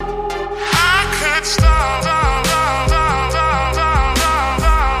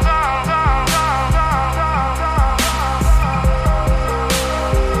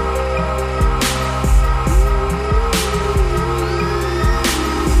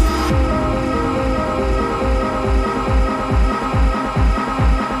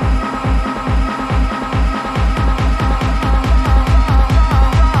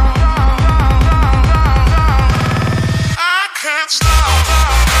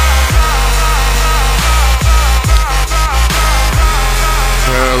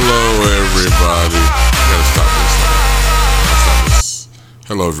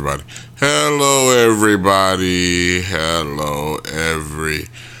Hello, everybody. Hello, everybody. Hello, everybody.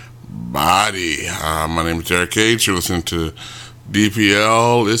 My name is Derek H. You're listening to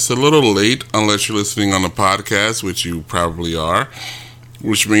DPL. It's a little late unless you're listening on the podcast, which you probably are,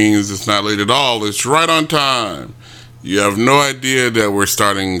 which means it's not late at all. It's right on time. You have no idea that we're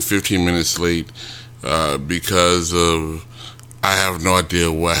starting 15 minutes late because of I have no idea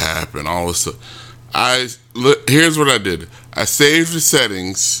what happened. All of a sudden, here's what I did. I saved the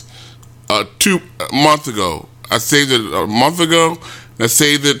settings a month ago. I saved it a month ago, and I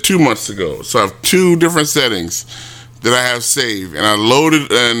saved it 2 months ago. So I have two different settings that I have saved. And I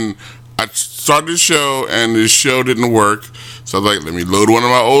loaded, and I started the show, and the show didn't work. So I was like, let me load one of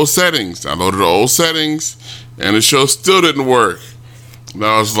my old settings. I loaded the old settings, and the show still didn't work. And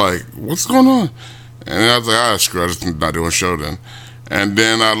I was like, what's going on? And I was like, screw it, I'm just not doing a show then. And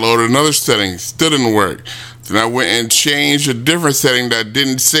then I loaded another setting, still didn't work. Then I went and changed a different setting that I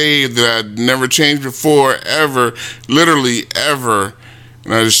didn't save, that I'd never changed before, ever, literally ever.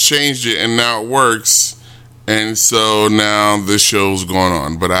 And I just changed it, and now it works. And so now this show's going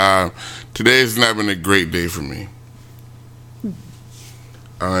on. But today has not been a great day for me.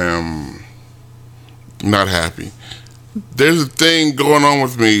 I am not happy. There's a thing going on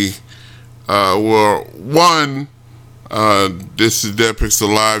with me. This is Dead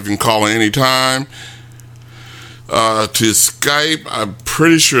Pixel Live. You can call in anytime. To Skype, I'm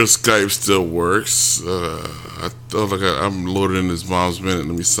pretty sure Skype still works. I thought like I'm loaded in this Mom's Minute.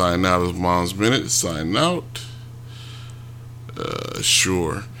 Let me sign out of Mom's Minute. Sign out.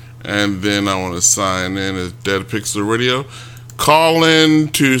 Sure. And then I want to sign in as Dead Pixel Radio. Call in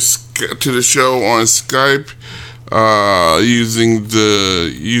to the show on Skype using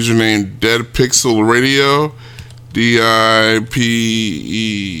the username Dead Pixel Radio.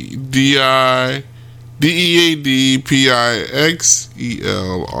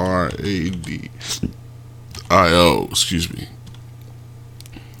 Excuse me.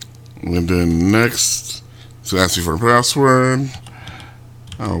 And then next, so ask me for a password.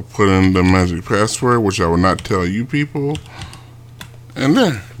 I'll put in the magic password, which I will not tell you people. And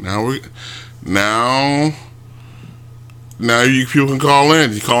there. Now you people can call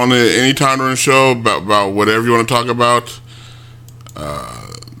in. You call in at any time during the show about whatever you want to talk about.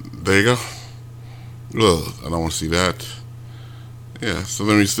 There you go. Ugh, I don't want to see that. Yeah, so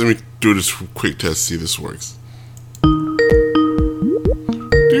let me do this quick test, see if this works. I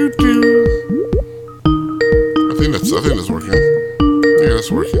think that's working. Yeah, that's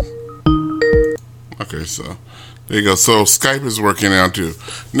working. Okay, so there you go. So Skype is working now too.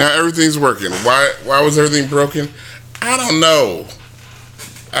 Now everything's working. Why was everything broken? I don't know.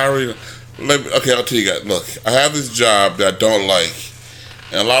 I'll tell you guys. Look, I have this job that I don't like,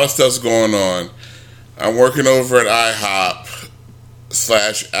 and a lot of stuff's going on. I'm working over at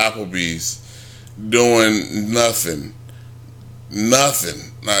IHOP/Applebee's, doing nothing,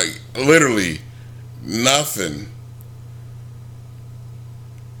 like literally nothing,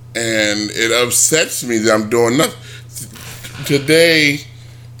 and it upsets me that I'm doing nothing. Today,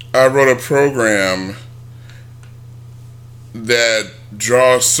 I wrote a program that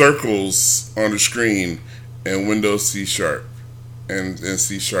draws circles on the screen in Windows C# and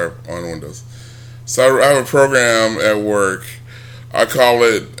C# on Windows. So I have a program at work. I call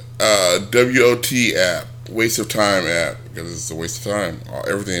it WOT app, waste of time app, because it's a waste of time.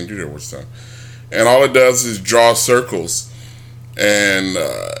 Everything I do there wastes time. And all it does is draw circles. And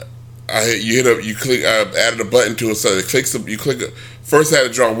you click. I added a button to it, so it clicks. You click. First, I had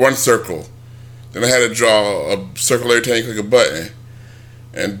to draw one circle. Then I had to draw a circle every time you click a button.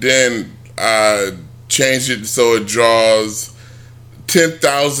 And then I changed it so it draws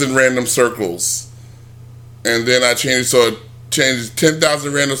 10,000 random circles. And then I changed it so it changes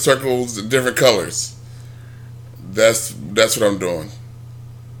 10,000 random circles in different colors. That's what I'm doing.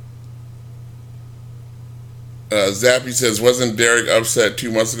 Zappy says, wasn't Derek upset 2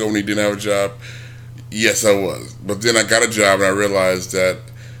 months ago when he didn't have a job? Yes, I was. But then I got a job and I realized that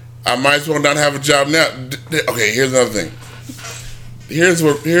I might as well not have a job now. Okay, here's another thing. Here's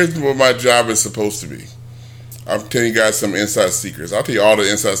what my job is supposed to be. I'm telling you guys some inside secrets. I'll tell you all the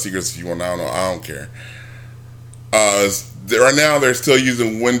inside secrets if you want. I don't care. Right now, they're still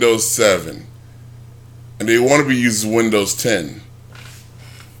using Windows 7. And they want to be using Windows 10.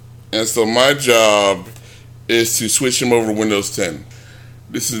 And so my job is to switch them over to Windows 10.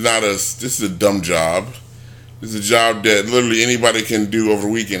 This is a dumb job. This is a job that literally anybody can do over the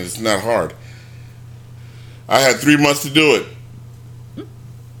weekend. It's not hard. I had 3 months to do it.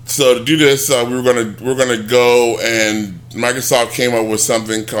 So to do this, we're gonna go, and Microsoft came up with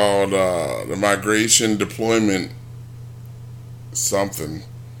something called the Migration Deployment something,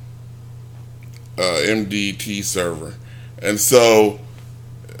 MDT server. And so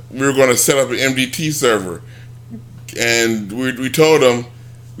we were going to set up an MDT server. And we told them,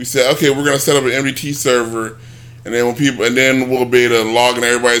 we said, okay, we're going to set up an MDT server. And then we'll be able to log in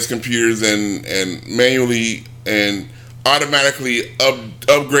everybody's computers and manually and automatically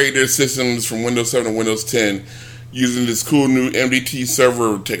upgrade their systems from Windows 7 to Windows 10 using this cool new MDT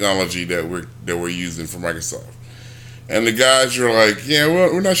server technology that we're using for Microsoft. And the guys are like, yeah,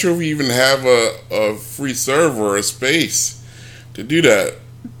 well, we're not sure if we even have a free server or a space to do that.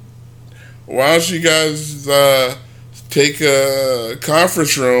 Why don't you guys take a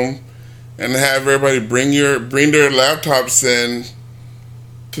conference room and have everybody bring their laptops in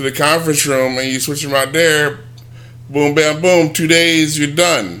to the conference room, and you switch them out there. Boom, bam, boom. 2 days, you're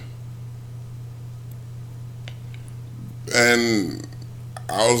done. And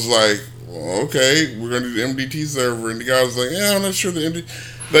I was like, well, okay, we're gonna do the MDT server. And the guy was like, yeah, I'm not sure the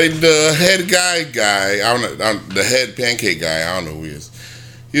the head guy, the head pancake guy. I don't know who he is.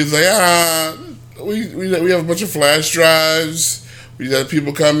 He was like, we have a bunch of flash drives. We had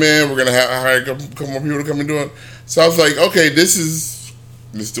people come in. We're gonna hire a couple more people to come and do it. So I was like, okay, this is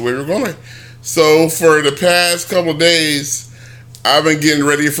the way we're going. So for the past couple of days, I've been getting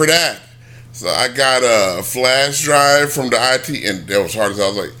ready for that. So I got a flash drive from the IT, and that was hard as I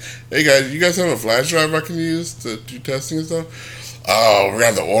was like, hey guys, you guys have a flash drive I can use to do testing and stuff? Oh, we're gonna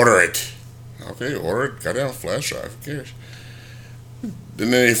have to order it. Okay, order it. Got a flash drive. Who cares? And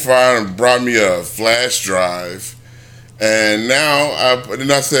then they finally brought me a flash drive. And now,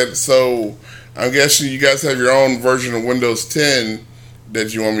 I said, so I'm guessing you guys have your own version of Windows 10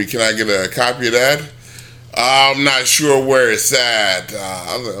 that you want me. Can I get a copy of that? I'm not sure where it's at.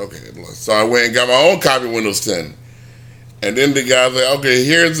 I was like, okay. So I went and got my own copy of Windows 10. And then the guy was like, okay,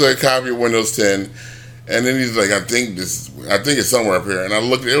 here's a copy of Windows 10. And then he's like, I think it's somewhere up here. And I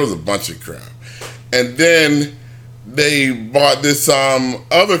looked, it was a bunch of crap. And then they bought this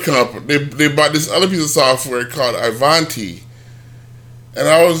other company. They bought this other piece of software called Ivanti, and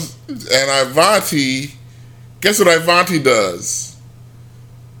Ivanti. Guess what Ivanti does?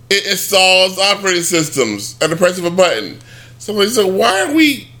 It installs operating systems at the press of a button. Somebody said, "Why are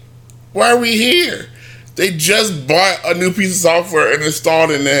we here?" They just bought a new piece of software and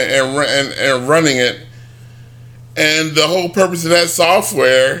installed it and running it, and the whole purpose of that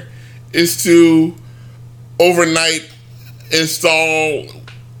software is to overnight install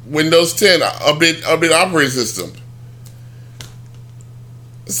Windows 10, update operating system.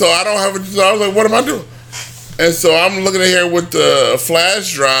 So I don't have so I was like, what am I doing? And so I'm looking at here with the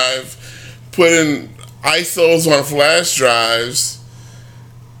flash drive, putting ISOs on flash drives,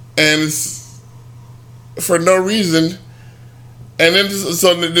 and it's for no reason. And then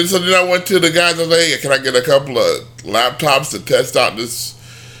so then I went to the guys and I was like, hey, can I get a couple of laptops to test out this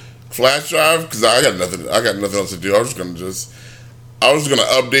flash drive? Because I got nothing else to do. I was gonna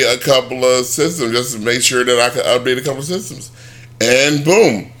update a couple of systems just to make sure that I could update a couple of systems. And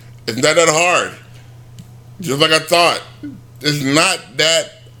boom, it's not that hard. Just like I thought, it's not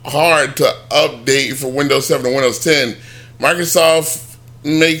that hard to update for Windows 7 to Windows 10. Microsoft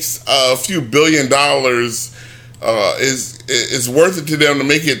makes a few $1 billion. Is worth it to them to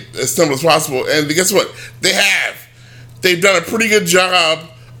make it as simple as possible. And guess what? They've done a pretty good job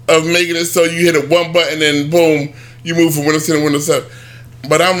of making it so you hit a one button and boom, you move from Windows 10 to Windows 7.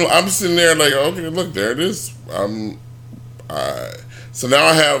 But I'm sitting there like, okay, look, there it is. So now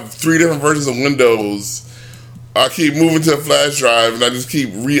I have 3 different versions of Windows. I keep moving to a flash drive, and I just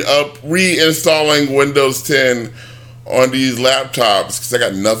keep reinstalling Windows 10 on these laptops because I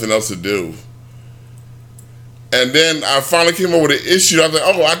got nothing else to do. And then I finally came up with an issue. I was like,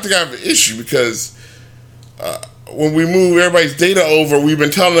 oh, I think I have an issue because when we move everybody's data over, we've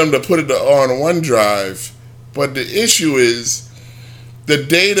been telling them to put it on OneDrive. But the issue is the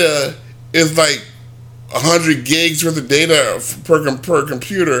data is like 100 gigs worth of data per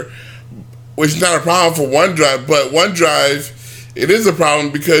computer, which is not a problem for OneDrive. But OneDrive, it is a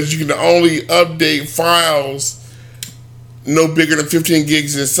problem because you can only update files no bigger than 15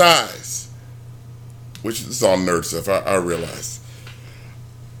 gigs in size, which is all nerd stuff, I realize.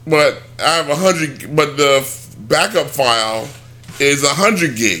 But I have 100, but the backup file is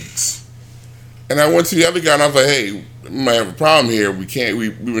 100 gigs. And I went to the other guy and I was like, hey, we might have a problem here. We've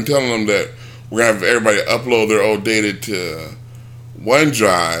been telling them that we're going to have everybody upload their old data to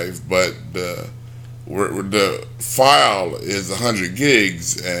OneDrive, but the file is 100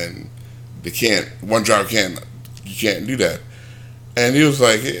 gigs and you can't do that. And he was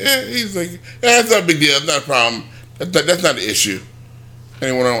like, that's not a big deal. That's not a problem. That's not an issue.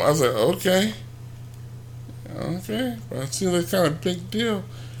 And he went on. I was like, okay. Okay, but it seems like kind of a big deal.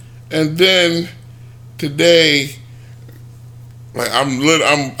 And then today, like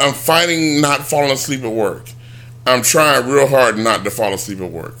I'm fighting not falling asleep at work. I'm trying real hard not to fall asleep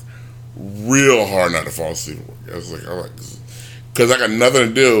at work. Real hard not to fall asleep at work. I'm like, because I got nothing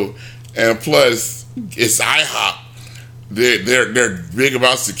to do, and plus it's IHOP. They're big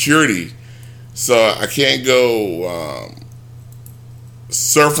about security, so I can't go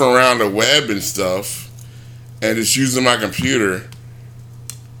surfing around the web and stuff, and just using my computer.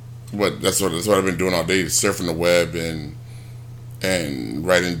 But that's what I've been doing all day, surfing the web and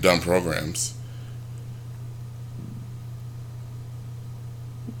writing dumb programs.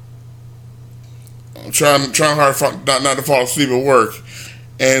 I'm trying hard not to fall asleep at work,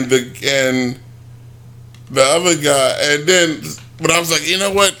 and the other guy, and then, but I was like, you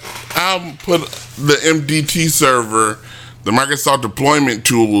know what? I'll put the MDT server, the Microsoft deployment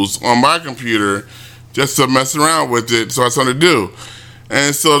tools, on my computer just to mess around with it, so I had something to do.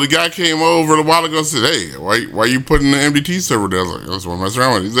 And so the guy came over a while ago and said, "Hey, why you putting the MDT server there?" I was like, "I just want to mess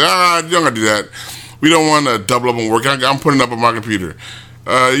around with it." He said, "You don't gotta do that. We don't want to double up on work. I'm putting it up on my computer.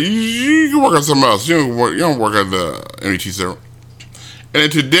 You can work on something else. You don't work on the MDT server." And then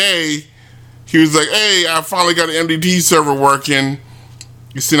today, he was like, "Hey, I finally got the MDT server working."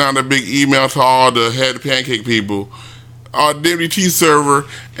 You sent out a big email to all the head pancake people. The MDT server,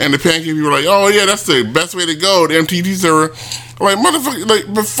 and the pancake people were like, "Oh yeah, that's the best way to go, the MDT server." I'm like, motherfucker,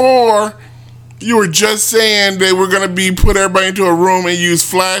 like before, you were just saying they were gonna put everybody into a room and use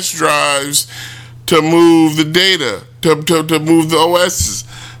flash drives to move the data, to move the OSs.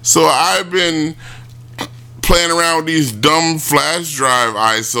 So I've been playing around with these dumb flash drive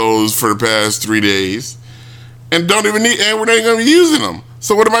ISOs for the past 3 days, and we're not even gonna be using them.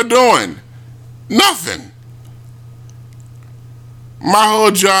 So what am I doing? Nothing. My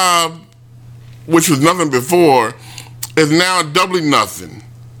whole job, which was nothing before, is now doubly nothing.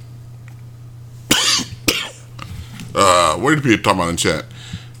 What did people talk about in chat?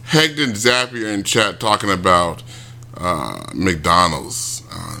 Hector and Zappy are in chat talking about McDonald's.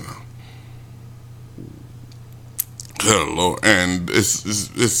 I don't know. Good Lord. And it's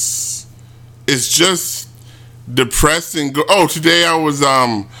just depressing. Today I was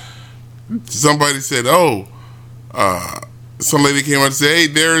somebody said, some lady came up and said, "Hey,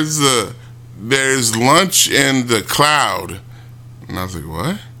 there's lunch in the cloud." And I was like,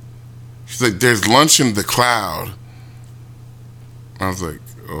 "What?" She's like, "There's lunch in the cloud." I was like,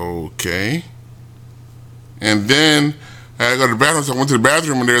 "Okay." And then I had to go to the bathroom, so I went to the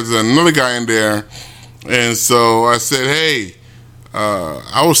bathroom, and there's another guy in there. And so I said, "Hey,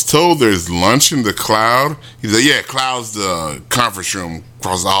 I was told there's lunch in the cloud." He's like, "Yeah, cloud's the conference room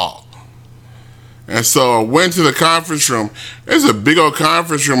across the hall." And so I went to the conference room. There's a big old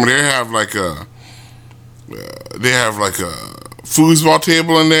conference room where they have like a foosball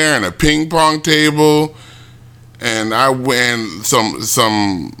table in there and a ping pong table, and I went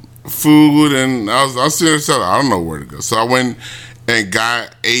some food, and I was sitting there, so I don't know where to go. So I went and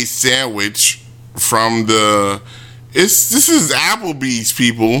got a sandwich from this is Applebee's,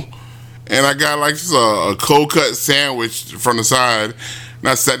 people, and I got like a cold cut sandwich from the side. And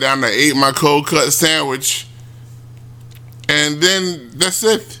I sat down and I ate my cold cut sandwich, and then that's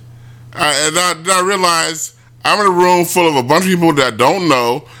it. I realized I'm in a room full of a bunch of people that I don't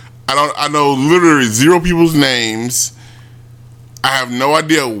know. I know literally zero people's names. I have no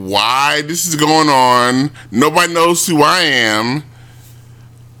idea why this is going on. Nobody knows who I am.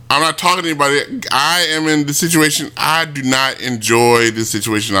 I'm not talking to anybody. I am in the situation. I do not enjoy the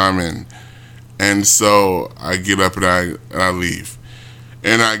situation I'm in, and so I get up and I leave.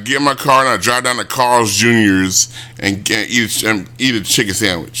 And I get in my car and I drive down to Carl's Jr.'s and eat a chicken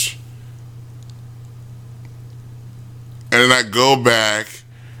sandwich. And then I go back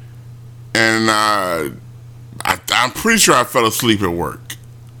and I'm pretty sure I fell asleep at work.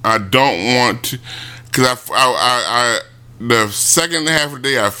 I don't want to, because the second half of the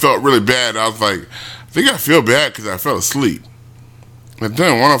day I felt really bad. I was like, I think I feel bad because I fell asleep. I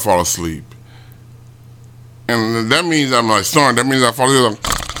didn't want to fall asleep. And that means I'm like snoring. That means I fall asleep.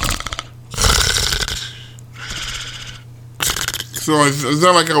 So it's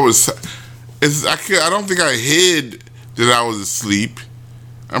not like I was. I don't think I hid that I was asleep.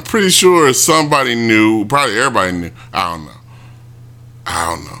 I'm pretty sure somebody knew. Probably everybody knew. I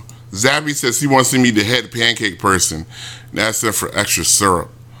don't know. Zappy says he wants to meet the head pancake person. And that's it for extra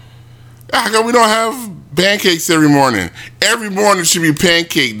syrup. How come we don't have pancakes every morning? Every morning should be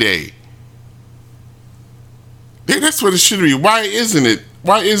pancake day. That's what it should be. Why isn't it?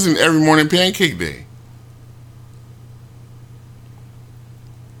 Why isn't every morning pancake day?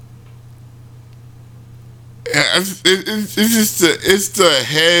 It's just it's the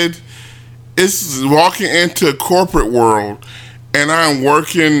head. It's walking into corporate world, and I'm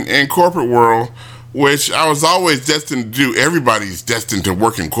working in corporate world, which I was always destined to do. Everybody's destined to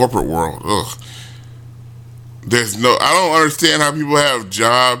work in corporate world. Ugh. I don't understand how people have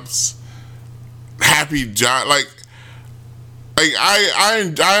jobs, happy job.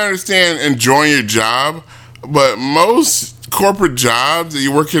 I understand enjoying your job, but most corporate jobs that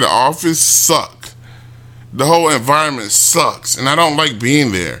you work in the office suck. The whole environment sucks, and I don't like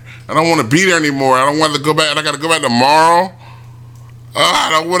being there. I don't want to be there anymore. I don't want to go back. I got to go back tomorrow. I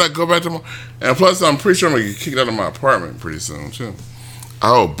don't want to go back tomorrow. And plus, I'm pretty sure I'm going to get kicked out of my apartment pretty soon, too.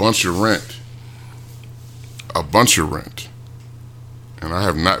 I owe a bunch of rent. And I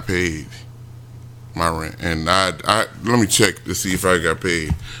have not paid my rent. And I let me check to see if I got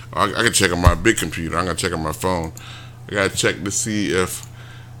paid. I can check on my big computer. I'm going to check on my phone. I got to check to see if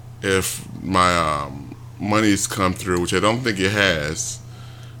my money's come through, which I don't think it has,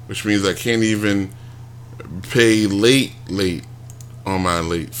 which means I can't even pay late on my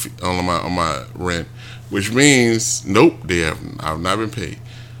on my rent, which means I've not been paid.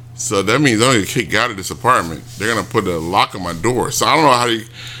 So that means I'm gonna get kicked out of this apartment. They're gonna put a lock on my door. So I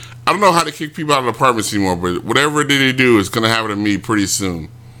don't know how to kick people out of apartments anymore. But whatever they do is gonna happen to me pretty soon.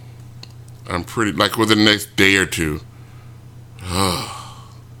 I'm pretty like within the next day or two.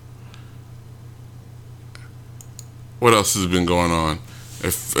 What else has been going on?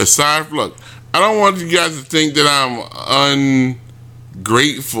 Look, I don't want you guys to think that I'm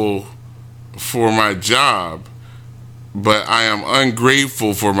ungrateful for my job, but I am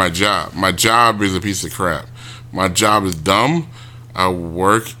ungrateful for my job. My job is a piece of crap. My job is dumb. I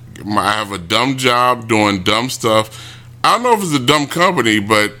have a dumb job doing dumb stuff. I don't know if it's a dumb company,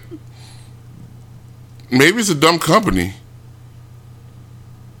 but maybe it's a dumb company.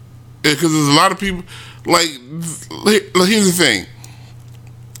 Because there's a lot of people. Here's the thing.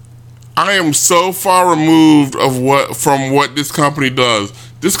 I am so far removed from what this company does.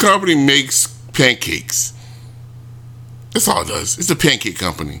 This company makes pancakes. That's all it does. It's a pancake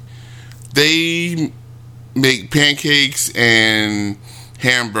company. They make pancakes and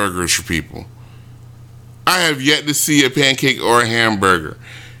hamburgers for people. I have yet to see a pancake or a hamburger.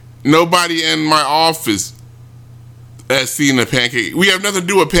 Nobody in my office has seen a pancake. We have nothing to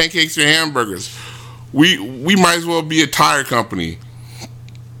do with pancakes or hamburgers. We might as well be a tire company.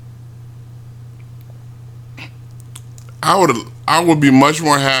 I would be much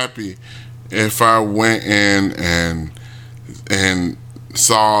more happy if I went in and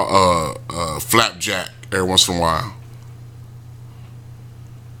saw a flapjack every once in a while.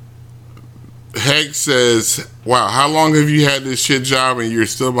 Heck says, "Wow, how long have you had this shit job and you're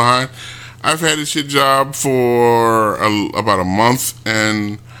still behind?" I've had this shit job for about a month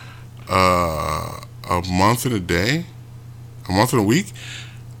and a month and a day, a month and a week,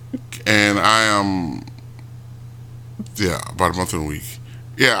 and I am about a month and a week.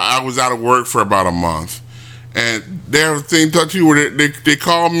 Yeah, I was out of work for about a month, and they have a thing too where they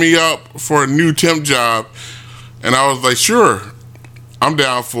called me up for a new temp job, and I was like, sure, I'm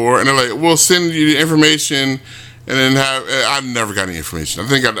down for it. And they're like, we'll send you the information, and then I never got any information. I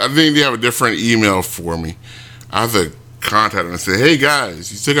think they have a different email for me. I have to contact them and say, hey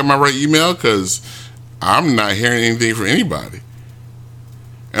guys, you still got my right email? Because I'm not hearing anything from anybody.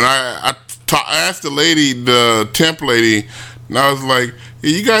 And I asked the temp lady, and I was like, hey,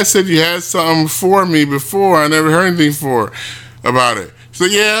 you guys said you had something for me before. I never heard anything about it. So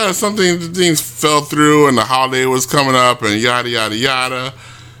yeah, things fell through, and the holiday was coming up, and yada yada yada.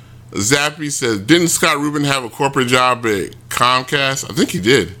 Zappy says, didn't Scott Rubin have a corporate job at Comcast? I think he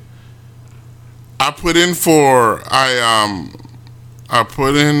did. I put in for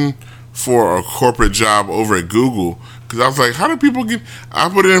a corporate job over at Google, because I was like, how do people get... I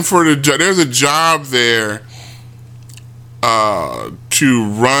put in for the job. There's a job there to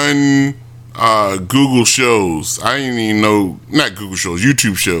run Google shows. I didn't even know... Not Google shows,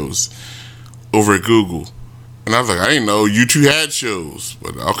 YouTube shows over at Google. And I was like, I didn't know YouTube had shows.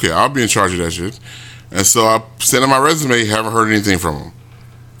 But okay, I'll be in charge of that shit. And so I sent in my resume, haven't heard anything from them.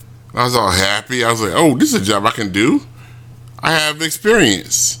 I was all happy. I was like, oh, this is a job I can do. I have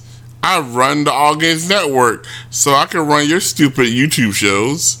experience. I run the All Games Network, so I can run your stupid YouTube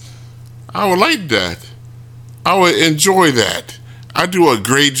shows. I would like that. I would enjoy that. I do a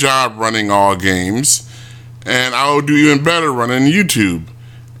great job running All Games, and I will do even better running YouTube.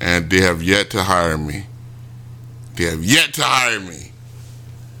 And they have yet to hire me.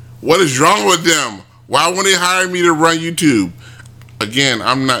 What is wrong with them? Why won't they hire me to run YouTube? Again,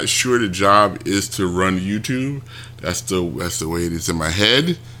 I'm not sure the job is to run YouTube. That's the way it is in my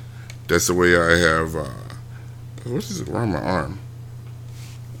head. That's the way I have What is it around my arm?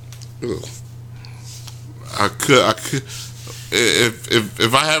 Ugh. I could.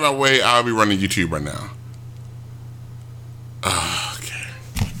 If I had my way, I'll be running YouTube right now. Okay.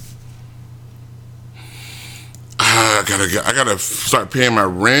 I gotta start paying my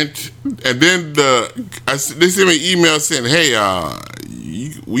rent, and then they sent me an email saying, "Hey,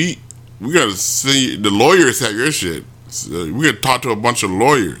 we gotta see the lawyers have your shit. So we gotta talk to a bunch of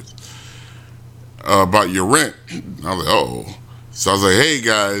lawyers about your rent." I was like, "Oh," so I was like, "Hey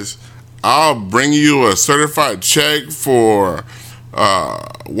guys, I'll bring you a certified check for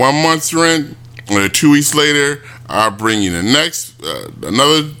 1 month's rent, and then 2 weeks later, I'll bring you the next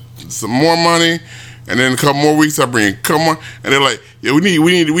some more money." And then a couple more weeks, I bring a couple more, and they're like, "Yeah, we need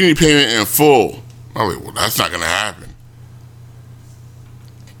payment in full." I was like, "Well, that's not gonna happen."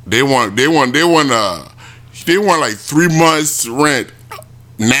 They want like 3 months rent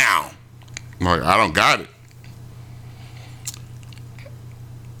now. I'm like, I don't got it.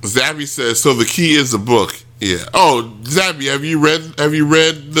 Zappy says, "So the key is the book." Yeah. Oh, Zappy, have you read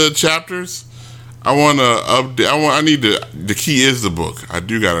the chapters? I want to update. I need the key is the book. I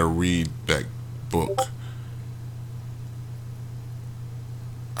do gotta read that book.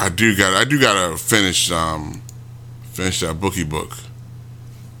 I do gotta finish that bookie book.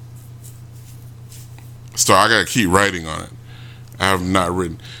 So I gotta keep writing on it. I have not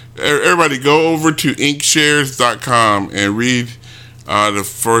written. Everybody go over to inkshares.com and read the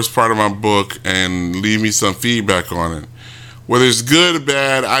first part of my book and leave me some feedback on it. Whether it's good or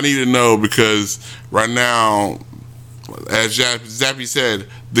bad, I need to know, because right now, as Zappy said,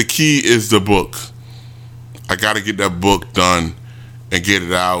 the key is the book. I got to get that book done and get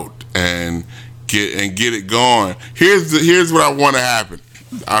it out and get it going. Here's what I want to happen.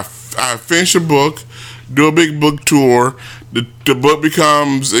 I finish a book, do a big book tour. The book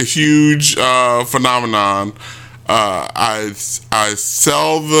becomes a huge phenomenon. I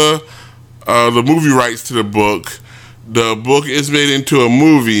sell the movie rights to the book. The book is made into a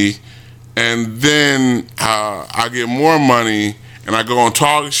movie, and then I get more money, and I go on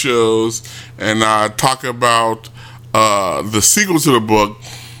talk shows, and I talk about the sequel to the book,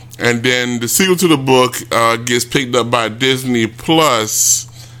 and then the sequel to the book gets picked up by Disney Plus,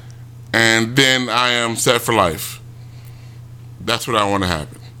 and then I am set for life. That's what I want to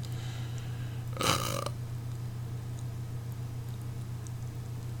happen.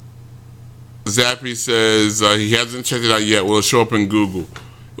 Zappy says he hasn't checked it out yet. Will it show up in Google?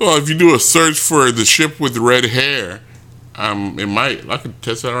 Well, if you do a search for the ship with red hair, it might. I can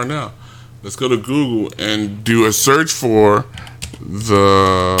test that right now. Let's go to Google and do a search for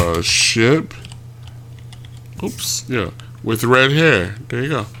the ship. Oops, yeah, with red hair. There you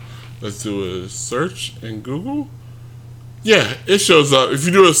go. Let's do a search in Google. Yeah, it shows up. If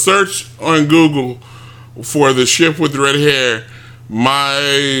you do a search on Google for the ship with red hair,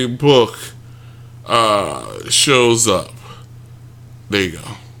 my book shows up. There you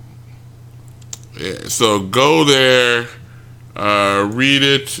go. Yeah, so go there, read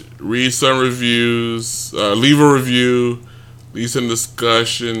it, read some reviews, leave a review, leave some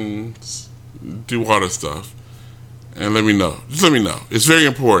discussions, do all the stuff, and let me know. Just let me know. It's very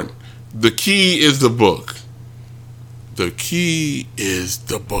important. The key is the book. The key is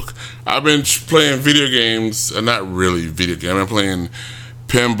the book. I've been playing video games, not really video games. I've been playing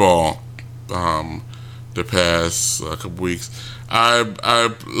pinball the past couple weeks.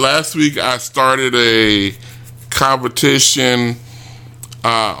 Last week I started a competition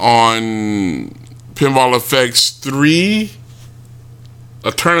on Pinball Effects 3,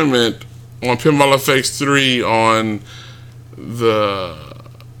 a tournament on Pinball Effects 3 on the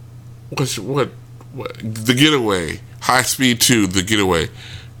the Getaway, High Speed 2, The Getaway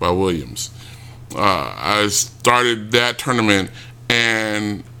by Williams. I started that tournament,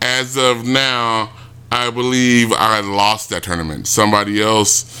 and as of now, I believe I lost that tournament. Somebody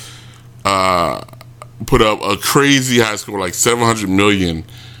else put up a crazy high score, like 700 million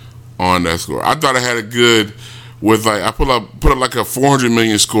on that score. I thought I had it good with, like, I put up like a 400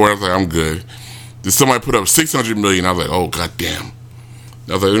 million score. I was like, I'm good. Then somebody put up 600 million. I was like, oh, goddamn.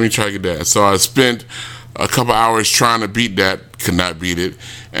 I was like, let me try to get that. So I spent a couple hours trying to beat that, could not beat it.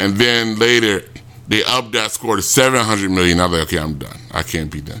 And then later, they upped that score to 700 million. I was like, okay, I'm done. I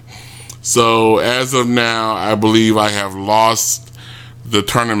can't beat that. So as of now, I believe I have lost the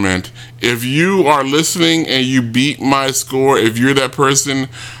tournament. If you are listening and you beat my score, if you're that person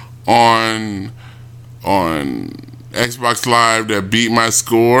on Xbox Live that beat my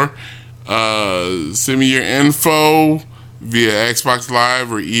score, send me your info via Xbox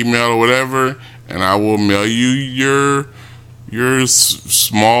Live or email or whatever, and I will mail you your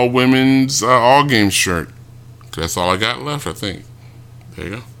small women's all game shirt. That's all I got left, I think. There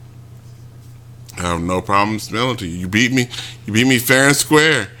you go. I have no problem smelling to you. You beat me. You beat me fair and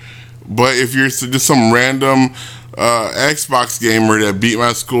square. But if you're just some random Xbox gamer that beat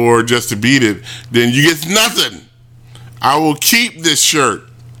my score just to beat it, then you get nothing. I will keep this shirt.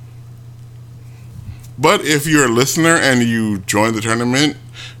 But if you're a listener and you joined the tournament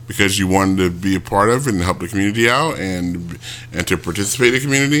because you wanted to be a part of it and help the community out and to participate in the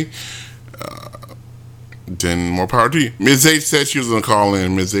community, then more power to you. Ms. H said she was going to call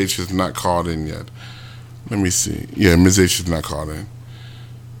in. Ms. H has not called in yet. Let me see. Yeah, Ms. H has not called in.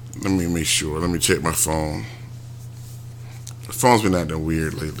 Let me make sure. Let me check my phone. The phone's been acting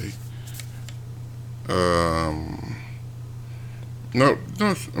weird lately. No,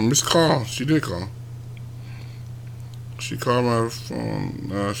 a missed call. She did call. She called my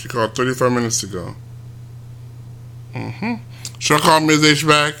phone. She called 35 minutes ago. Should I call Ms. H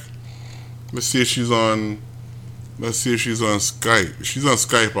back? Let's see if she's on Skype. If she's on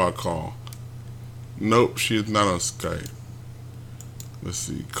Skype, I'll call. Nope, she's not on Skype. Let's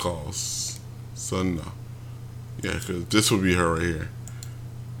see, calls. So no. Yeah, because this will be her right here.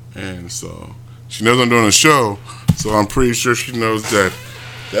 And so, she knows I'm doing a show, so I'm pretty sure she knows that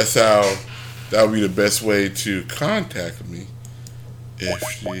that would be the best way to contact me. If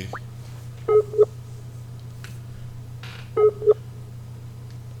she...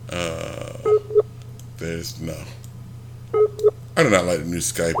 There's no. I do not like the new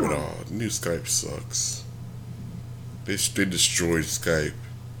Skype at all. The new Skype sucks. They destroyed Skype.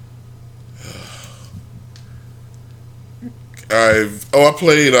 I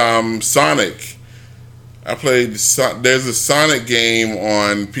played Sonic. There's a Sonic game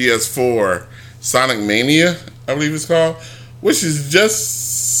on PS4, Sonic Mania, I believe it's called, which is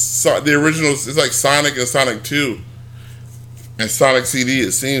just the original. It's like Sonic and Sonic 2 and Sonic CD.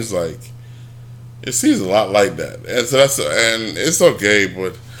 It seems a lot like that, and so and it's okay.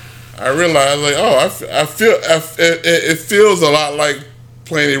 But I realized it feels a lot like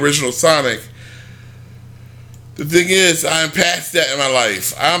playing the original Sonic. The thing is, I'm past that in my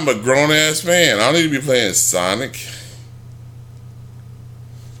life. I'm a grown ass man. I don't need to be playing Sonic.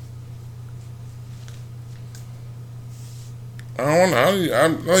 I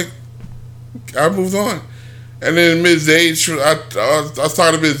moved on. And then Ms. H, I was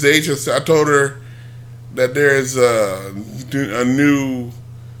talking to Ms. H. I told her that there's a new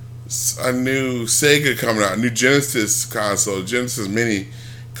Sega coming out, a new Genesis console, Genesis Mini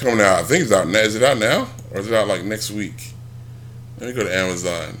coming out. I think it's out now. Is it out now? Or is it out like next week? Let me go to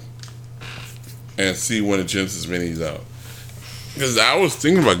Amazon and see when the Genesis Mini's out. Because I was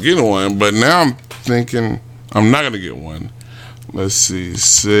thinking about getting one, but now I'm thinking I'm not going to get one. Let's see.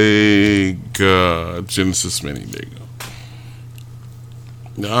 Sega Genesis Mini. There you go.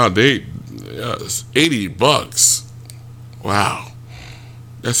 No, it's $80. Wow.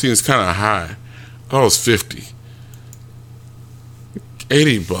 That seems kind of high. I thought it was $50.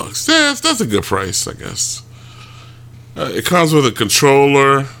 $80. That's a good price, I guess. It comes with a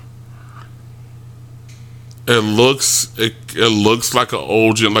controller. It looks like an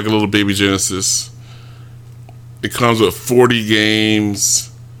old like a little baby Genesis. It comes with 40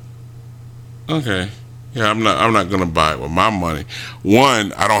 games. Okay. Yeah, I'm not gonna buy it with my money.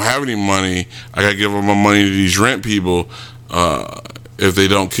 One, I don't have any money. I gotta give all my money to these rent people if they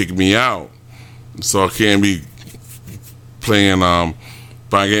don't kick me out. So I can't be playing buying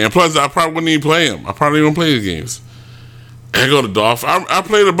games. And plus, I probably wouldn't even play them. I probably wouldn't play these games. Echo the Dolphin. I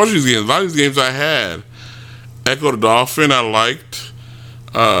played a bunch of these games. A lot of these games I had. Echo the Dolphin, I liked.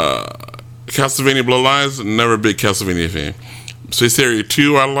 Castlevania Bloodlines, never a big Castlevania fan. Space Area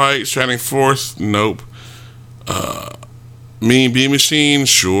 2, I liked. Shining Force, nope. Mean Bean Machine,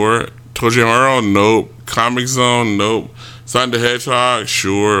 sure. ToeJam nope. Comic Zone, nope. Sonic the Hedgehog,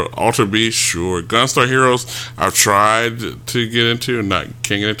 sure. Ultra Beast, sure. Gunstar Heroes, I've tried to get into and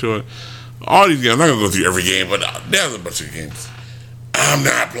can't get into it. All these games, I'm not going to go through every game, but there's a bunch of games. I'm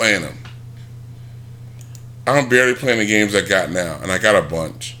not playing them. I'm barely playing the games I got now, and I got a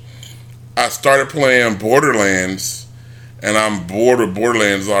bunch. I started playing Borderlands, and I'm bored with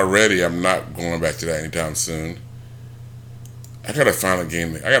Borderlands already. I'm not going back to that anytime soon. I gotta find a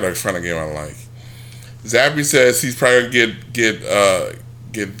game I like. Zappy says he's probably gonna get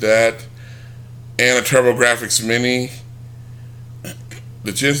that and a TurboGrafx Mini.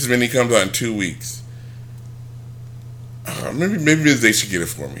 The Genesis Mini comes out in 2 weeks. Maybe Ms. H should get it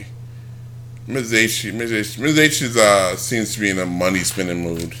for me. Ms. H seems to be in a money spending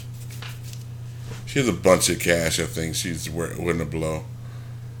mood. She has a bunch of cash. I think she's willing to blow,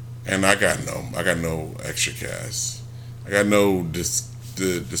 and I got no extra cash. I got no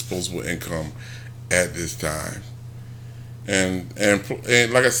disposable income at this time. And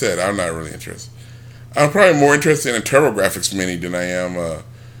like I said, I'm not really interested. I'm probably more interested in a TurboGrafx Mini than I am a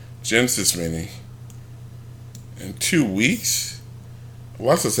Genesis Mini. In 2 weeks?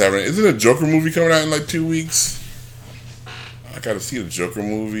 What's this happening? Isn't a Joker movie coming out in like 2 weeks? I gotta see the Joker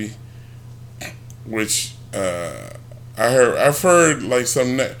movie. Which, I've heard like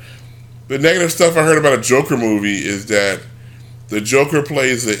the negative stuff I heard about a Joker movie is that the Joker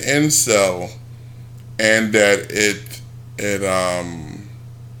plays an incel and that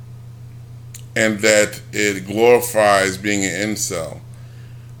it glorifies being an incel.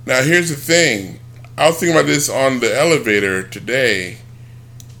 Now here's the thing. I was thinking about this on the elevator today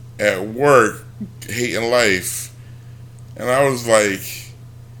at work, hating life, and I was like,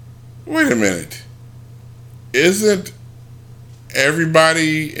 wait a minute. Isn't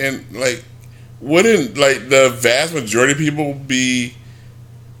everybody wouldn't like the vast majority of people be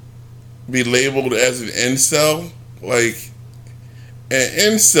labeled as an incel? Like an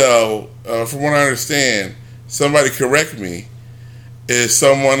incel, from what I understand, somebody correct me, is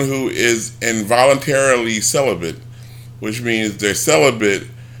someone who is involuntarily celibate, which means they're celibate,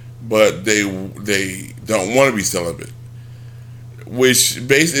 but they don't want to be celibate. Which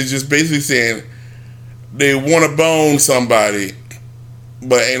is just basically saying they want to bone somebody,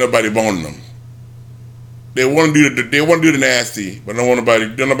 but ain't nobody boning them. They want to do the nasty, but don't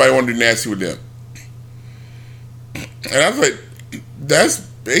nobody want to do nasty with them. And I was like, that's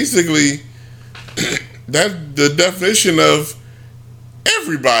basically that's the definition of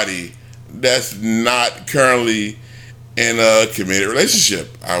everybody that's not currently in a committed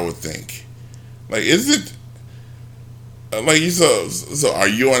relationship, I would think. Like, is it like so are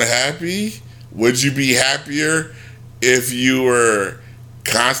you unhappy? Would you be happier if you were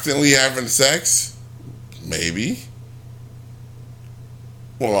constantly having sex? Maybe.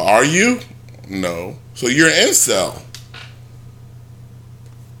 Well, are you? No. So you're an incel.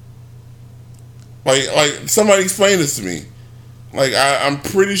 Like somebody explain this to me. Like I'm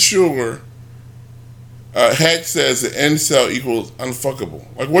pretty sure Heck says that incel equals unfuckable.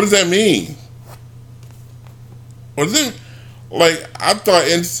 Like, what does that mean? What is it? Like, I thought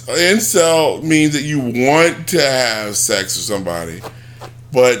incel means that you want to have sex with somebody,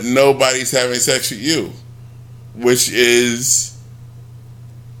 but nobody's having sex with you, which is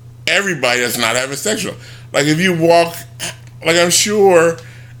everybody that's not having sex with them. Like, if you walk, like, I'm sure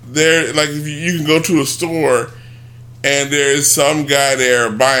there, like, if you can go to a store and there's some guy there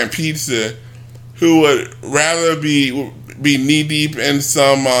buying pizza who would rather be knee deep in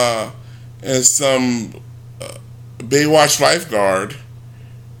some Baywatch lifeguard.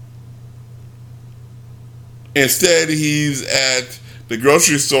 Instead, he's at the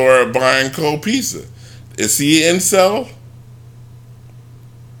grocery store buying cold pizza. Is he an incel?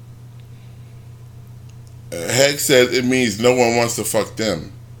 Heck says it means no one wants to fuck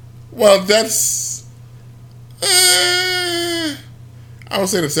them. Well, that's... I would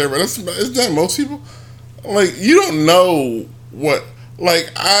say that's everybody. Isn't that most people? Like, you don't know what...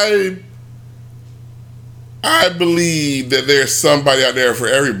 Like, I believe that there's somebody out there for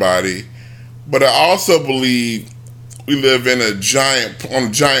everybody, but I also believe we live in on a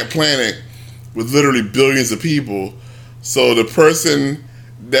giant planet with literally billions of people. So the person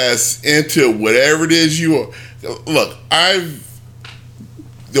that's into whatever it is you are, look,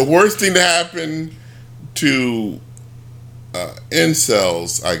 the worst thing to happen to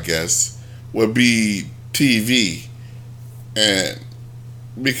incels, I guess, would be TV, and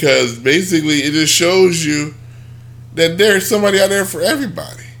because basically it just shows you that there's somebody out there for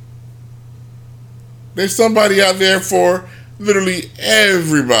everybody. There's somebody out there for literally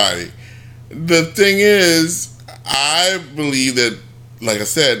everybody. The thing is, I believe that, like I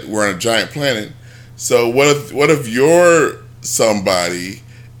said, we're on a giant planet. So what if your somebody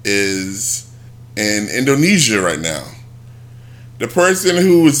is in Indonesia right now? The person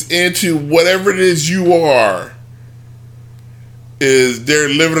who is into whatever it is you are they're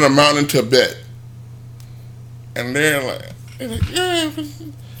living in a mountain in Tibet. And they're like, yeah,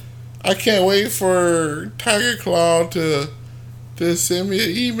 I can't wait for Tiger Claw to send me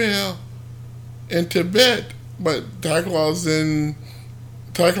an email in Tibet. But Tiger Claw's in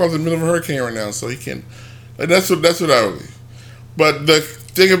the middle of a hurricane right now, so he can. Like, that's what I believe. But the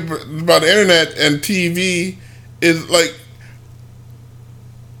thing about the internet and TV is, like,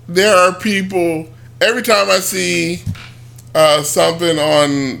 there are people. Every time I see something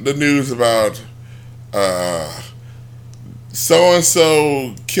on the news about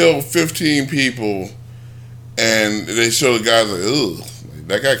so-and-so killed 15 people, and they show the guys like, ugh,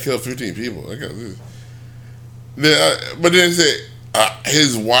 that guy killed 15 people. That guy, but then they say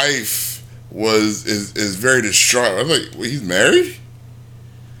his wife is very distraught. I was like, well, he's married?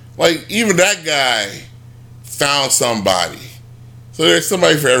 Like, even that guy found somebody. So there's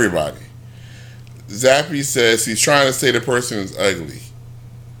somebody for everybody. Zappy says he's trying to say the person is ugly.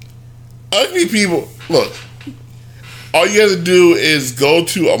 Ugly people, look, all you have to do is go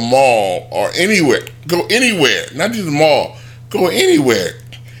to a mall or anywhere. Go anywhere, not just the mall. Go anywhere.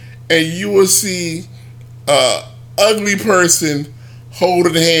 And you will see an ugly person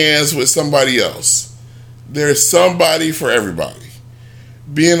holding hands with somebody else. There's somebody for everybody.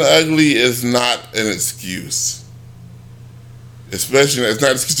 Being ugly is not an excuse. Especially, it's not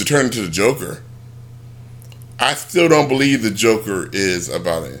an excuse to turn into the Joker. I still don't believe the Joker is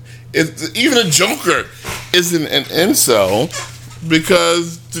about it. Even the Joker isn't an incel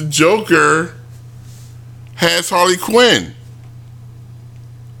because the Joker has Harley Quinn.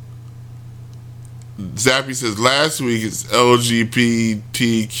 Zappy says last week it's LGBTQ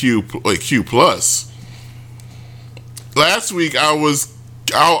plus. Last week all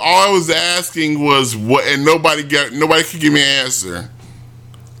I was asking was what, and nobody could give me an answer.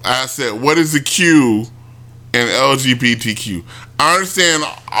 I said, what is the Q in LGBTQ? I understand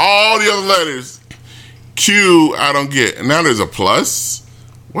all the other letters. Q, I don't get. And now there's a plus?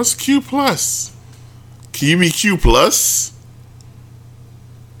 What's Q plus? Can you be Q plus?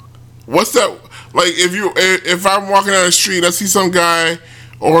 What's that? Like, if I'm walking down the street, I see some guy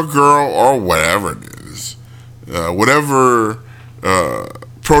or girl or whatever it is, whatever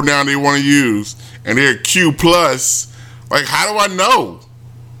pronoun they want to use, and they're Q plus, like, how do I know?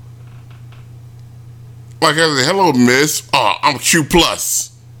 Like, I say, hello, miss. Oh, I'm Q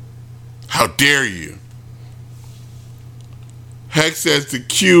plus. How dare you? Hex says the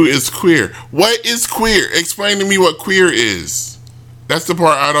Q is queer. What is queer? Explain to me what queer is. That's the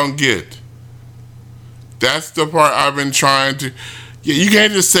part I don't get. That's the part I've been trying to... Yeah, you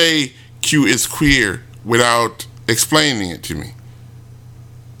can't just say Q is queer without explaining it to me.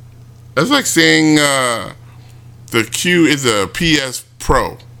 That's like saying the Q is a PS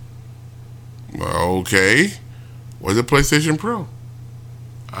Pro. Okay. What's a PlayStation Pro?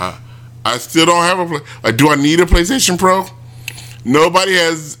 I still don't have a... do I need a PlayStation Pro? Nobody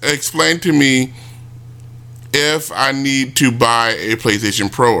has explained to me if I need to buy a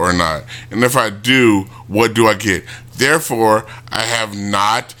PlayStation Pro or not. And if I do, what do I get? Therefore, I have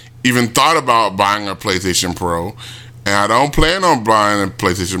not even thought about buying a PlayStation Pro. And I don't plan on buying a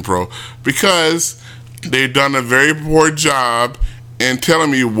PlayStation Pro because they've done a very poor job in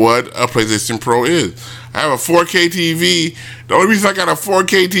telling me what a PlayStation Pro is. I have a 4K TV. The only reason I got a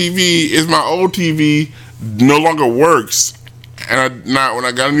 4K TV is my old TV no longer works. And when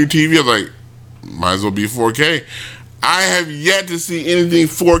I got a new TV, I was like, might as well be 4K. I have yet to see anything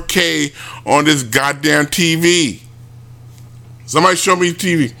 4K on this goddamn TV. Somebody show me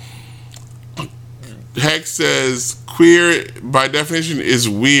TV. Hex says queer by definition is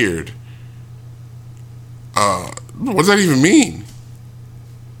weird. What does that even mean?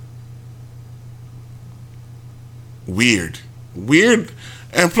 Weird.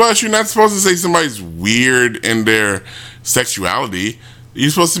 And plus, you're not supposed to say somebody's weird in their sexuality. You're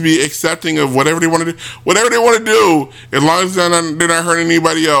supposed to be accepting of whatever they want to do. Whatever they want to do, as long as they're not hurting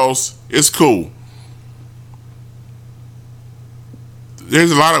anybody else, it's cool.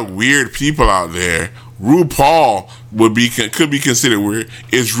 There's a lot of weird people out there. RuPaul could be considered weird.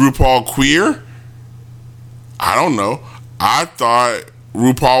 Is RuPaul queer? I don't know. I thought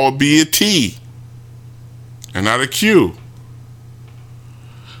RuPaul would be a T and not a Q.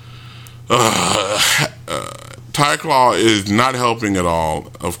 Ty Claw is not helping at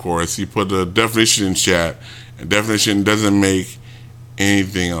all, of course. He put the definition in chat, and definition doesn't make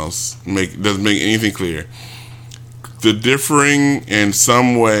anything else, doesn't make anything clear. The differing in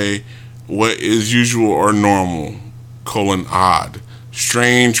some way what is usual or normal, odd,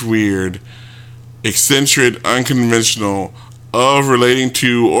 strange, weird, eccentric, unconventional, of relating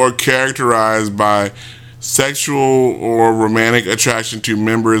to or characterized by sexual or romantic attraction to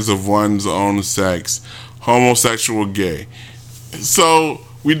members of one's own sex, homosexual, gay. So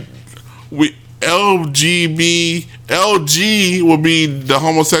we LG will be the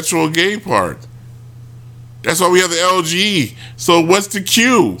homosexual gay part. That's why we have the LG. So what's the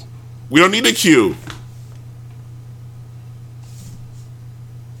Q? We don't need a Q.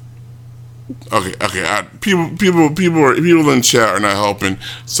 Okay. People in chat are not helping,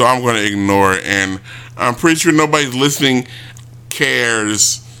 so I'm going to ignore it. And I'm pretty sure nobody's listening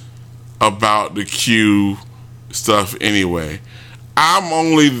cares about the Q stuff anyway. I'm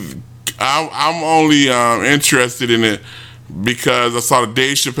only interested in it because I saw the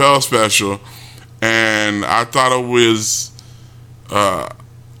Dave Chappelle special, and I thought it was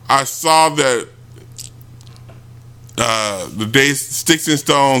I saw that the Sticks and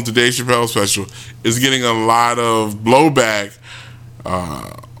Stones, the Dave Chappelle special, is getting a lot of blowback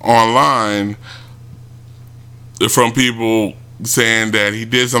online from people saying that he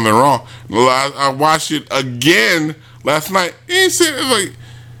did something wrong. I watched it again last night. He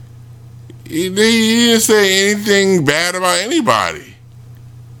didn't say anything bad about anybody.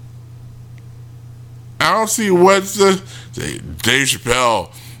 I don't see what's Dave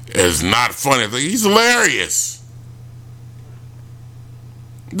Chappelle is not funny. He's hilarious.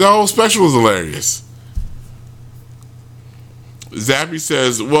 The whole special was hilarious. Zappy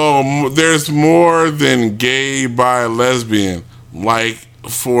says, well, there's more than gay, bi, lesbian. Like,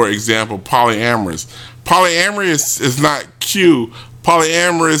 for example, polyamorous. Polyamorous is not Q.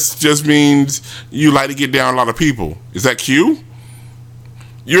 Polyamorous just means you like to get down a lot of people. Is that Q?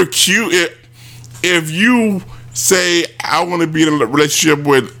 You're Q. If you say, I want to be in a relationship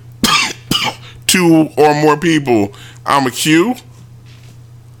with 2 or more people, I'm a Q.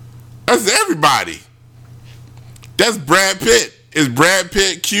 That's everybody. That's Brad Pitt. Is Brad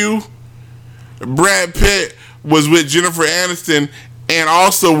Pitt Q? Brad Pitt was with Jennifer Aniston and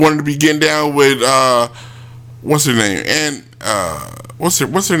also wanted to be getting down with what's her name? And what's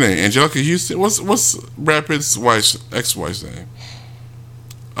her name? Angelica Houston. What's Brad Pitt's ex-wife's name?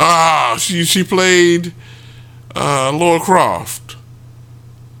 She played Laura Croft.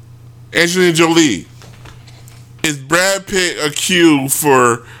 Angelina Jolie. Is Brad Pitt a Q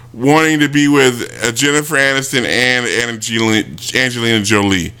for wanting to be with Jennifer Aniston and Angelina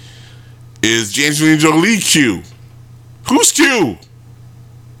Jolie? Is Angelina Jolie Q? Who's Q?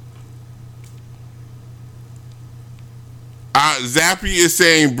 Zappy is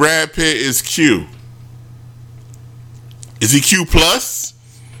saying Brad Pitt is Q. Is he Q plus?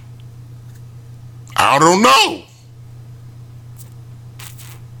 I don't know.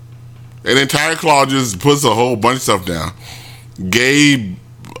 And then Tyler Claw just puts a whole bunch of stuff down. Gay,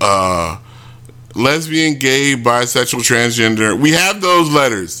 lesbian, gay, bisexual, transgender. We have those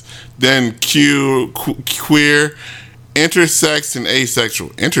letters. Then Q, queer, intersex, and asexual.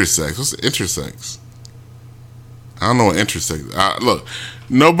 Intersex? What's intersex? I don't know what intersex. Look,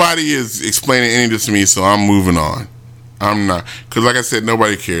 nobody is explaining any of this to me, so I'm moving on. I'm not, because like I said,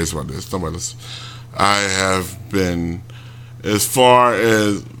 nobody cares about this. Nobody. I have been, as far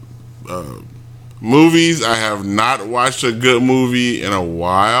as movies, I have not watched a good movie in a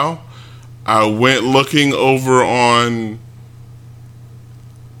while. I went looking over on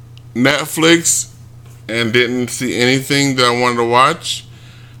Netflix and didn't see anything that I wanted to watch.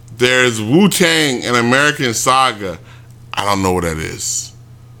 There's Wu-Tang: An American Saga. I don't know what that is.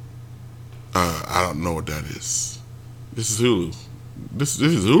 I don't know what that is. This is Hulu. This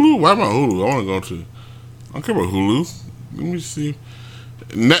is Hulu? Why am I Hulu? I want to go to... I don't care about Hulu. Let me see.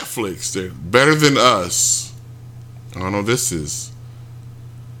 Netflix. They're Better Than Us. I don't know what this is.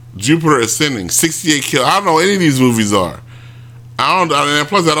 Jupiter Ascending. 68 Kill. I don't know what any of these movies are. And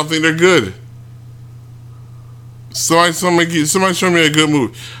plus, I don't think they're good. Somebody show me a good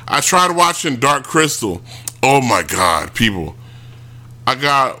movie. I tried watching Dark Crystal. Oh my God, people. I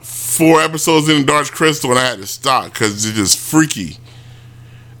got 4 episodes in Dark Crystal and I had to stop because it's just freaky.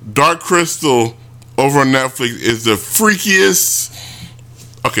 Dark Crystal over on Netflix is the freakiest.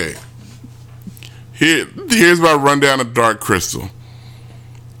 Okay. Here's my rundown of Dark Crystal.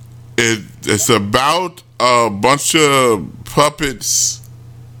 It's about a bunch of puppets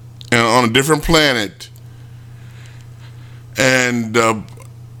on a different planet. And the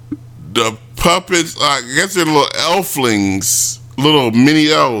puppets, I guess they're little elflings, little mini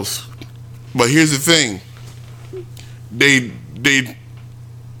elves. But here's the thing. This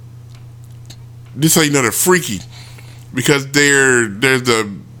is how you know they're freaky. Because they're the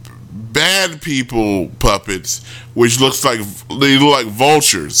bad people puppets, which they look like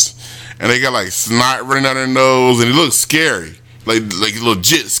vultures. And they got like snot running out their nose, and it looks scary. Like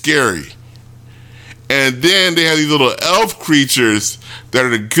legit scary. And then they have these little elf creatures that are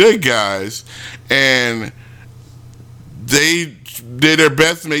the good guys, and they did their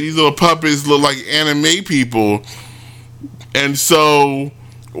best to make these little puppets look like anime people. And so,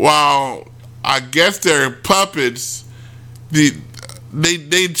 while I guess they're puppets, they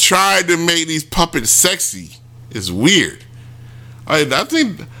tried to make these puppets sexy. It's weird. I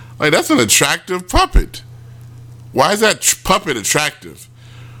think that's an attractive puppet. Why is that puppet attractive?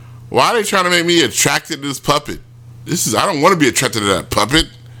 Why are they trying to make me attracted to this puppet? I don't want to be attracted to that puppet.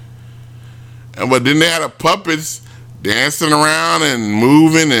 But then they had the puppets dancing around and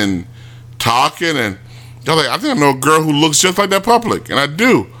moving and talking, and they're like, I think I know a girl who looks just like that puppet, and I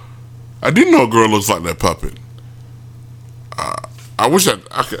do. I do know a girl who looks like that puppet. I wish I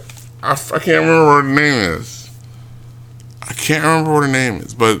could. I can't remember what her name is. I can't remember what her name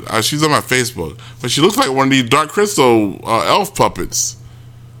is, but she's on my Facebook. But she looks like one of these Dark Crystal elf puppets.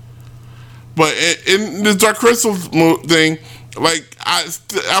 But in this Dark Crystal thing, like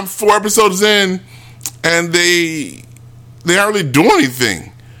I'm 4 episodes in, and they aren't really doing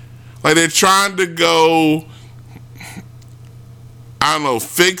anything. Like they're trying to go, I don't know,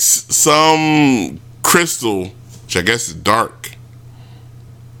 fix some crystal, which I guess is dark.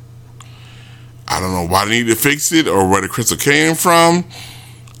 I don't know why they need to fix it, or where the crystal came from,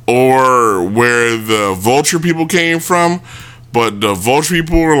 or where the vulture people came from. But the vulture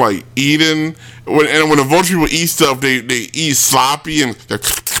people were like eating, and when the vulture people eat stuff, they eat sloppy and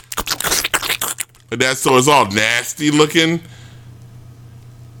that's, so it's all nasty looking.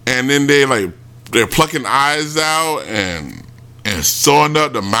 And then they're plucking eyes out and sewing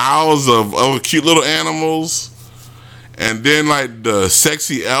up the mouths of other cute little animals. And then like the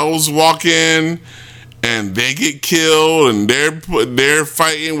sexy elves walk in and they get killed, and they're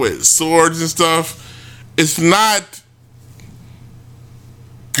fighting with swords and stuff. It's not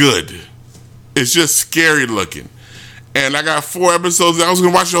good. It's just scary looking. And I got 4 episodes. I was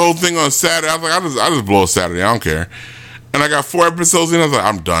gonna watch the whole thing on Saturday. I was like, I just blow a Saturday. I don't care. And I got 4 episodes in. I was like,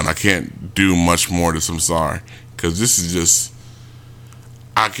 I'm done. I can't do much more of this. I'm sorry, because this is just.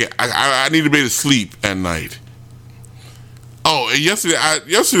 I can't. I need to be able to sleep at night. Oh, and yesterday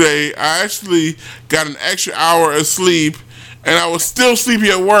I actually got an extra hour of sleep, and I was still sleepy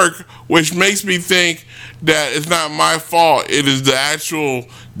at work, which makes me think that it's not my fault. It is the actual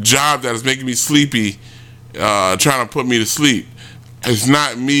job that is making me sleepy, trying to put me to sleep. It's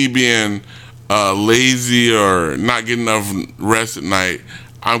not me being lazy or not getting enough rest at night.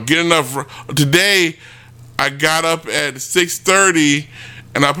 I'm getting enough. Today, I got up at 6:30,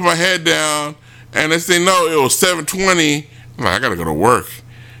 and I put my head down, and they say, no, it was 7:20. I'm like, I gotta go to work.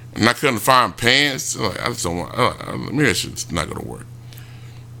 And I couldn't find pants. I'm like, I just don't want, maybe I should not go to work.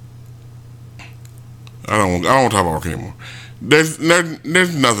 I don't want to talk about work anymore. There's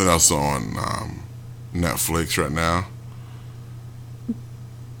nothing else on Netflix right now.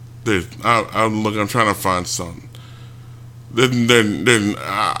 I'm trying to find something.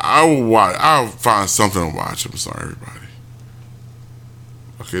 I'll find something to watch. I'm sorry, everybody.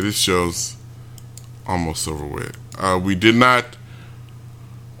 Okay, this show's almost over with. We did not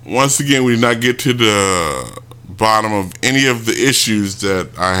get to the bottom of any of the issues that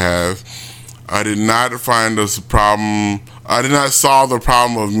I have. I did not find this problem. I did not solve the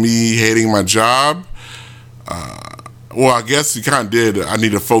problem of me hating my job. Well, I guess you kind of did. I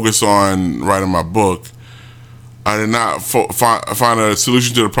need to focus on writing my book. I did not find a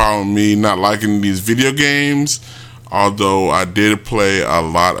solution to the problem of me not liking these video games, although I did play a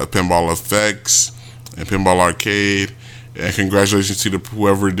lot of Pinball Effects and Pinball Arcade. And congratulations to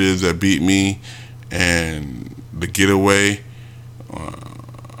whoever it is that beat me and the Getaway.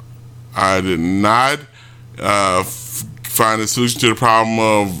 I did not find a solution to the problem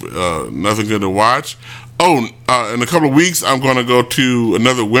of nothing good to watch. Oh, in a couple of weeks, I'm going to go to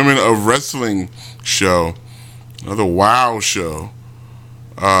another Women of Wrestling show, another WOW show.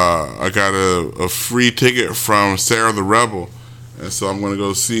 I got a free ticket from Sarah the Rebel, and so I'm going to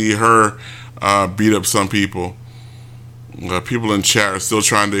go see her beat up some people. People in chat are still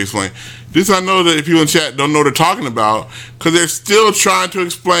trying to explain. This I know that people in chat don't know what they're talking about, because they're still trying to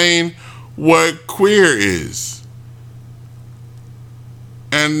explain what queer is.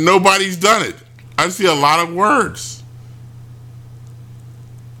 And nobody's done it. I see a lot of words.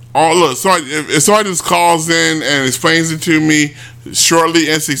 Oh, look, if somebody just calls in and explains it to me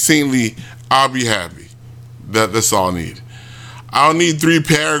shortly and succinctly, I'll be happy. That's all I need. I don't need 3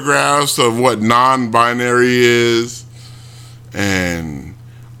 paragraphs of what non-binary is and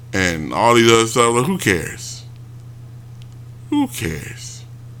all these other stuff. Like, who cares? Who cares?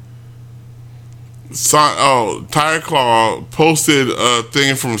 Tire Claw posted a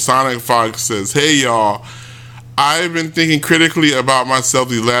thing from Sonic Fox. Says, hey y'all, I've been thinking critically about myself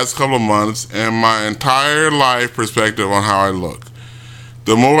these last couple of months and my entire life perspective on how I look.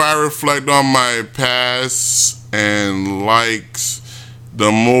 The more I reflect on my past and likes,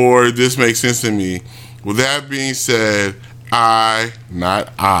 the more this makes sense to me. With that being said,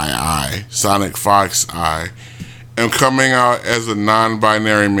 Sonic Fox, I am coming out as a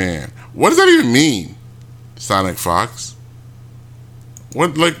non-binary man. What does that even mean, Sonic Fox?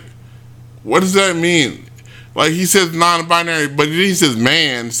 What does that mean? Like, he says non-binary, but he says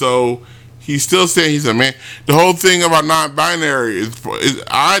man, so he's still saying he's a man. The whole thing about non-binary is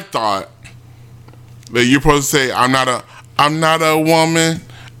I thought that you're supposed to say, I'm not a woman,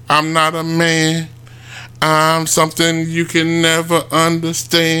 I'm not a man, I'm something you can never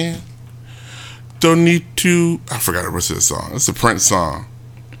understand. Don't need to. I forgot the rest of the song. It's a Prince song.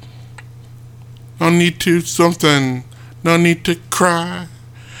 Don't need to something. No need to cry.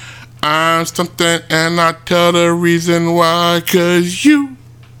 I'm something and I tell the reason why. 'Cause you,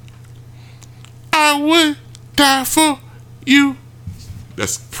 I would die for you.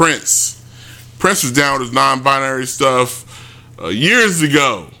 That's Prince. Prince was down with his non-binary stuff years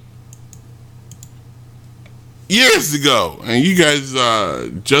ago. And you guys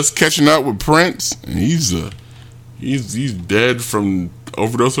just catching up with Prince, and he's dead from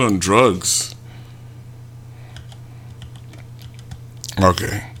overdose on drugs.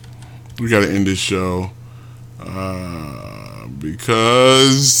 Okay, we gotta end this show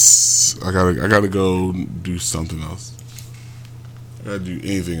because I gotta go do something else. I gotta do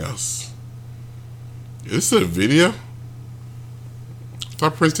anything else. Is this a video? I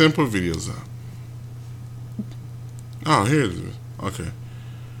thought Prince didn't put videos out. Oh, here it is. Okay.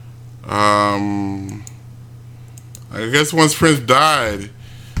 I guess once Prince died,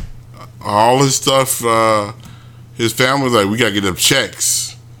 all his stuff, his family was like, we gotta get up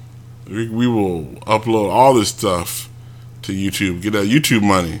checks. We will upload all this stuff to YouTube, get that YouTube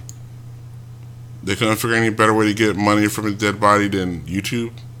money. They couldn't figure any better way to get money from his dead body than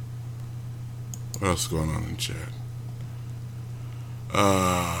YouTube. What else is going on in chat?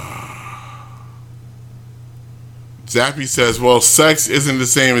 Zappy says, well, sex isn't the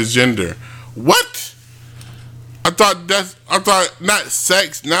same as gender. What? I thought not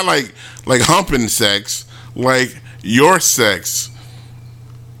sex, not like humping sex, like your sex.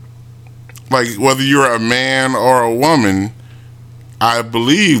 Like whether you're a man or a woman, I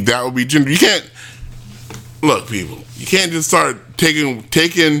believe that would be gender. You can't, look, people, you can't just start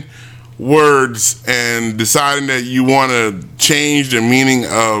taking words and deciding that you want to change the meaning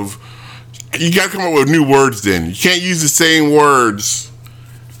of. You got to come up with new words then. You can't use the same words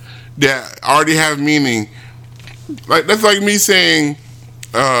that already have meaning. Like that's like me saying,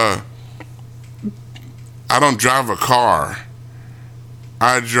 I don't drive a car.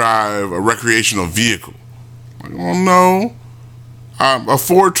 I drive a recreational vehicle. Like, well, no. A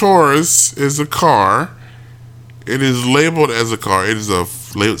Ford Taurus is a car. It is labeled as a car. It is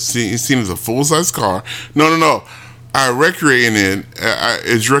seen as a full-size car. No. I recreate in it.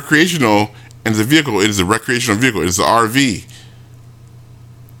 It's recreational, and it's a vehicle. It is a recreational vehicle. It's an RV.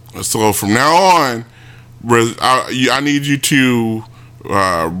 So from now on, I need you to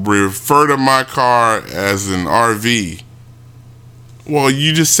refer to my car as an RV. Well,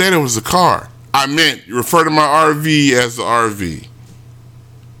 you just said it was a car. I meant refer to my RV as the RV.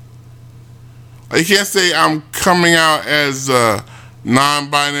 You can't say I'm coming out as a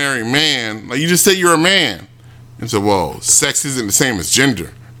non-binary man. Like you just said you're a man. And so, well, sex isn't the same as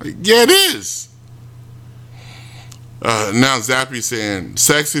gender. Like, yeah, it is. Now Zappy saying,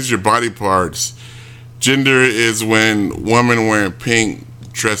 sex is your body parts. Gender is when women wearing pink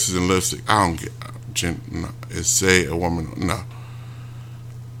dresses and lipstick. I don't get no. It's say a woman. No.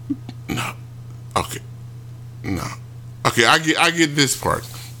 Okay. No. Okay. I get this part.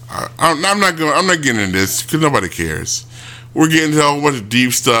 I'm not getting into this because nobody cares. We're getting to a whole bunch of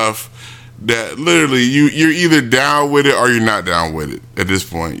deep stuff that literally you're either down with it or you're not down with it at this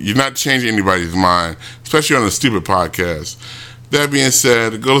point. You're not changing anybody's mind, especially on a stupid podcast. That being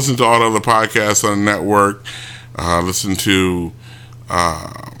said, go listen to all the other podcasts on the network. Listen to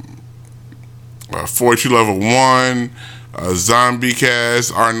 42 Level 1, Zombie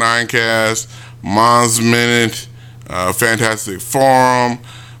Cast, R9 Cast, Mom's Minute, Fantastic Forum,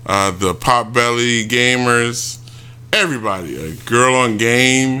 the Potbelly Gamers, everybody, Girl on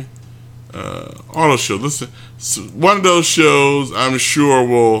Game, all those shows. Listen, one of those shows I'm sure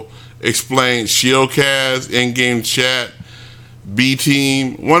will explain Shieldcast, in-game chat,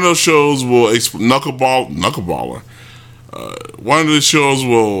 B-Team. One of those shows will Knuckleballer. One of the shows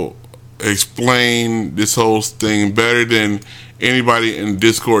will explain this whole thing better than anybody in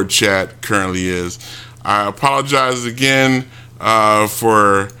Discord chat currently is. I apologize again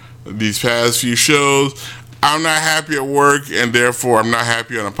for these past few shows. I'm not happy at work, and therefore I'm not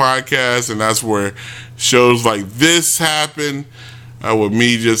happy on a podcast, and that's where shows like this happen, with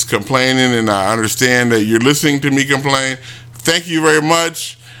me just complaining, and I understand that you're listening to me complain. Thank you very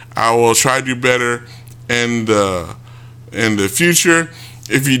much. I will try to do better in the future.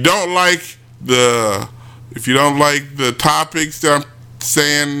 If you don't like the topics that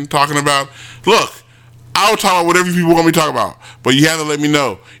I'm talking about, look, I'll talk about whatever people want me to talk about, but you have to let me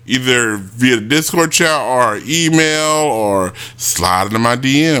know, either via the Discord chat or email or slide into my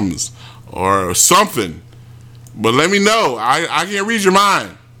DMs or something. But let me know. I can't read your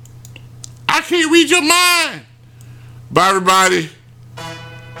mind. I can't read your mind. Bye, everybody.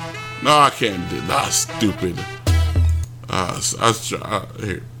 No, I can't do that. Stupid.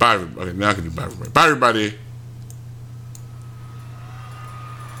 Here. Bye, everybody. Okay, now I can do bye, everybody. Bye, everybody.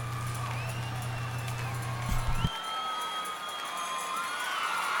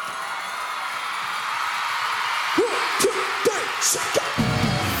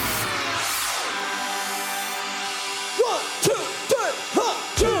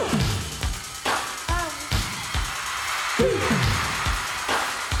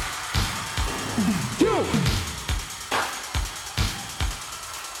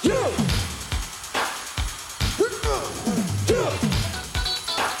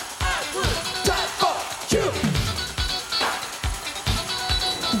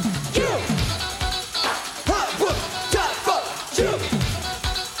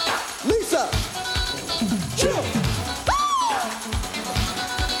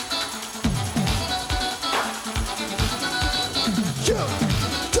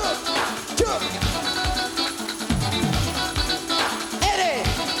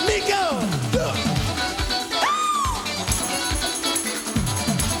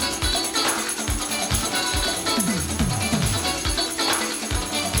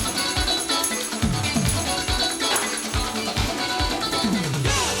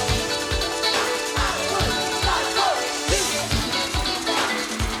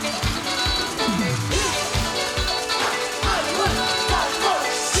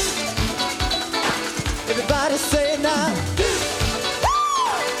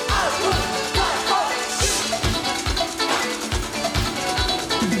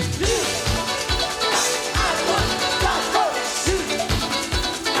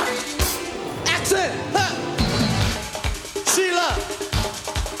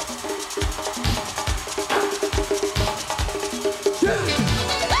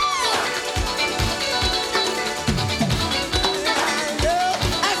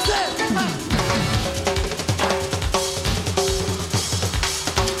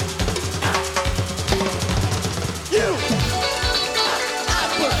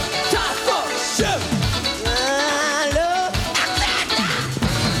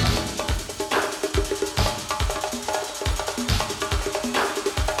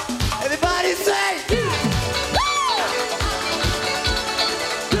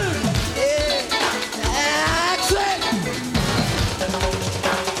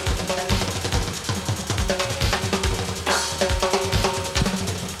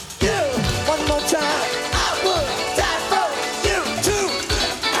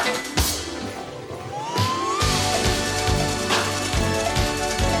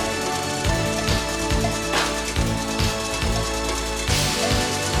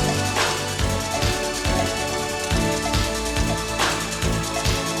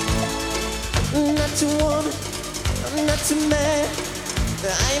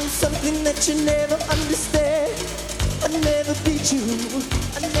 You never understand. I never beat you.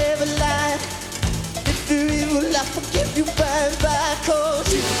 I never lie. If you're evil, I forgive you by and by.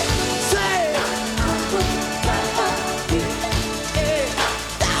 'Cause you say I would die for you. Yeah,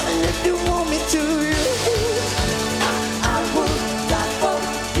 darling, if you want me to, I would die for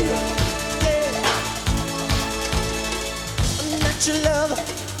you. Yeah, I'm not your lover,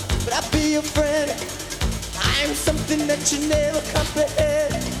 but I'll be your friend. I'm something that you never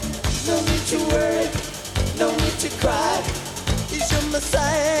comprehend. No need to worry, no need to cry. He's your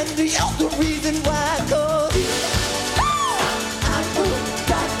Messiah and you're the reason why. 'Cause I would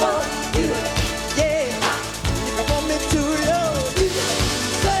die for you. Yeah, if you want me to love you,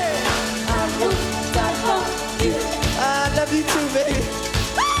 say I would die for you. I love you too, baby.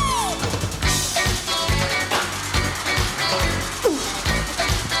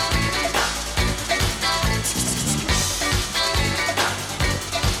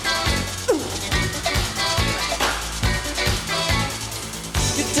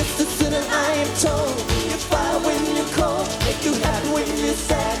 Told you fire when you cold, make you happy when you're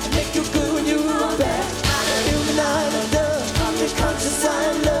sad, make you good when you're bad. I'm human, I'm in love, I'm conscious,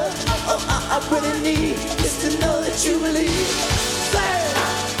 I'm love. All I really need is to know that you believe.